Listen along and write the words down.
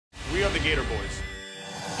We are the Gator Boys.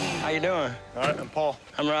 How you doing? All right, I'm Paul.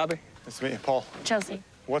 I'm Robbie. Nice to meet you, Paul. Chelsea.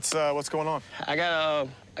 What's going on? I got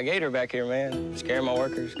a gator back here, man. Scaring my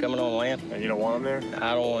workers coming on land. And you don't want him there?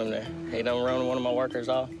 I don't want him there. He done run one of my workers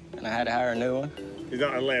off, and I had to hire a new one. He's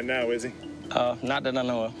not on land now, is he? Not that I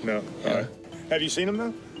know of. No. Yeah. All right. Have you seen him,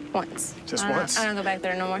 though? Once. Just once? I don't go back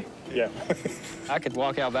there no more. Yeah. I could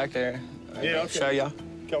walk out back there. Yeah, okay. Show y'all.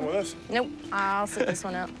 Come with us. Nope. I'll sit this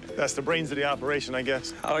one out. That's the brains of the operation, I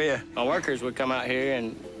guess. Oh, yeah. My workers would come out here,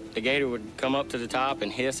 and the gator would come up to the top and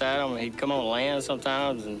hiss at him. He'd come on land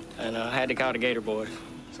sometimes, and I had to call the Gator Boys.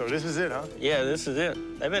 So this is it, huh? Yeah, this is it.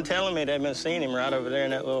 They've been telling me they've been seeing him right over there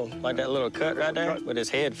in that little cut right there, with his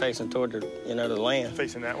head facing toward the, the land.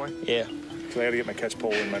 Facing that way? Yeah. So I gotta get my catch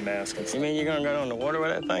pole and my mask and stuff. You mean you're gonna go down the water with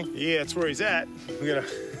that thing? Yeah, that's where he's at. We gotta...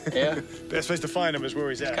 Yeah? Best place to find him is where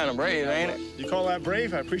he's at. It's kind of brave, ain't it? You call that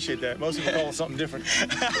brave? I appreciate that. Most people call it something different.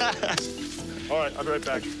 All right, I'll be right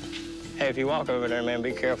back. Hey, if you walk over there, man,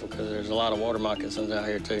 be careful, because there's a lot of water moccasins out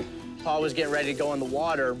here, too. Paul was getting ready to go in the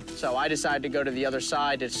water, so I decided to go to the other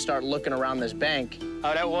side to start looking around this bank.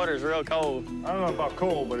 Oh, that water's real cold. I don't know about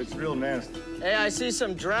cold, but it's real nasty. Hey, I see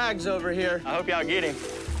some drags over here. I hope y'all get him.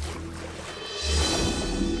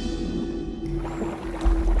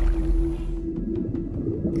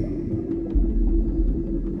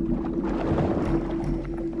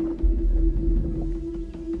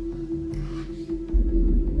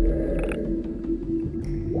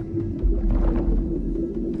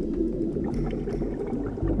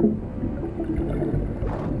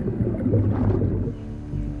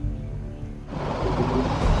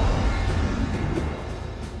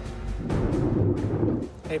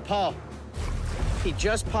 Hey, Paul. He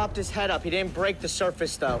just popped his head up. He didn't break the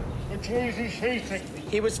surface, though. Which way is he facing?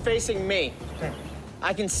 He was facing me.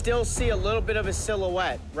 I can still see a little bit of his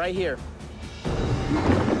silhouette right here.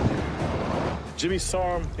 Jimmy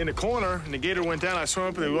saw him in the corner, and the gator went down. I swam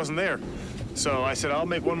up, and he wasn't there. So I said, I'll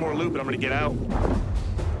make one more loop, and I'm gonna get out.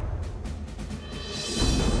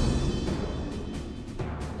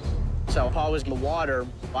 So Paul was in the water.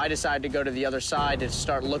 I decided to go to the other side to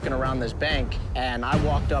start looking around this bank, and I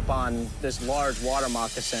walked up on this large water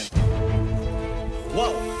moccasin.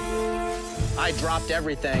 Whoa! I dropped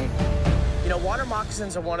everything. You know, water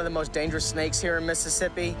moccasins are one of the most dangerous snakes here in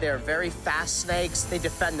Mississippi. They're very fast snakes. They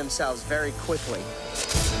defend themselves very quickly.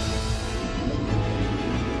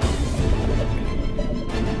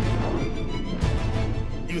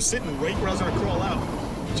 He was sitting right where I was gonna crawl out.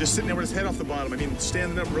 Just sitting there with his head off the bottom. I mean,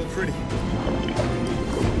 standing up real pretty.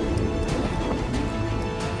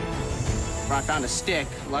 I found a stick.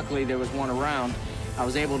 Luckily, there was one around. I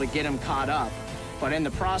was able to get him caught up. But in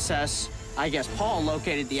the process, I guess Paul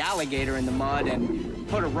located the alligator in the mud and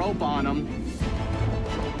put a rope on him.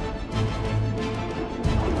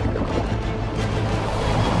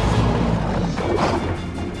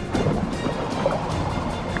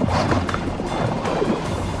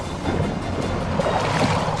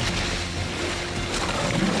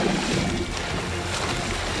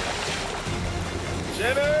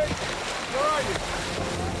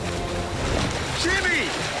 Jimmy!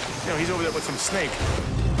 You know, he's over there with some snake.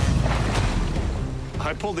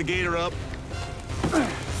 I pulled the gator up,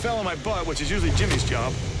 fell on my butt, which is usually Jimmy's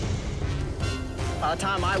job. By the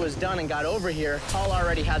time I was done and got over here, Paul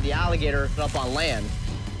already had the alligator up on land.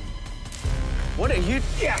 What are you...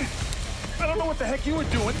 Yeah! I don't know what the heck you were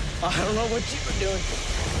doing. I don't know what you were doing.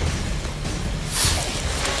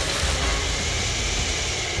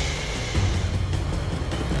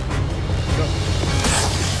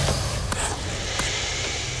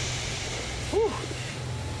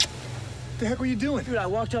 What the heck were you doing? Dude, I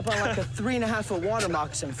walked up on like a 3.5-foot water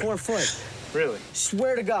moccasin, 4 foot. Really?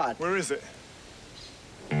 Swear to God. Where is it?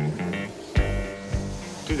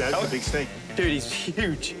 Dude, that's a big snake. Dude, he's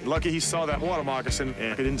huge. Lucky he saw that water moccasin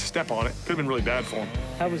and he didn't step on it. Could have been really bad for him.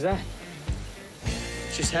 How was that?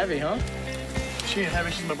 She's heavy, huh? She ain't heavy,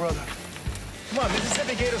 she's my brother. Come on,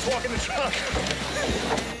 Mississippi Gators walking the truck.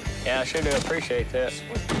 Yeah, I sure do appreciate that.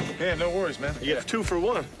 Yeah, no worries, man. You get 2 for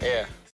 1. Yeah.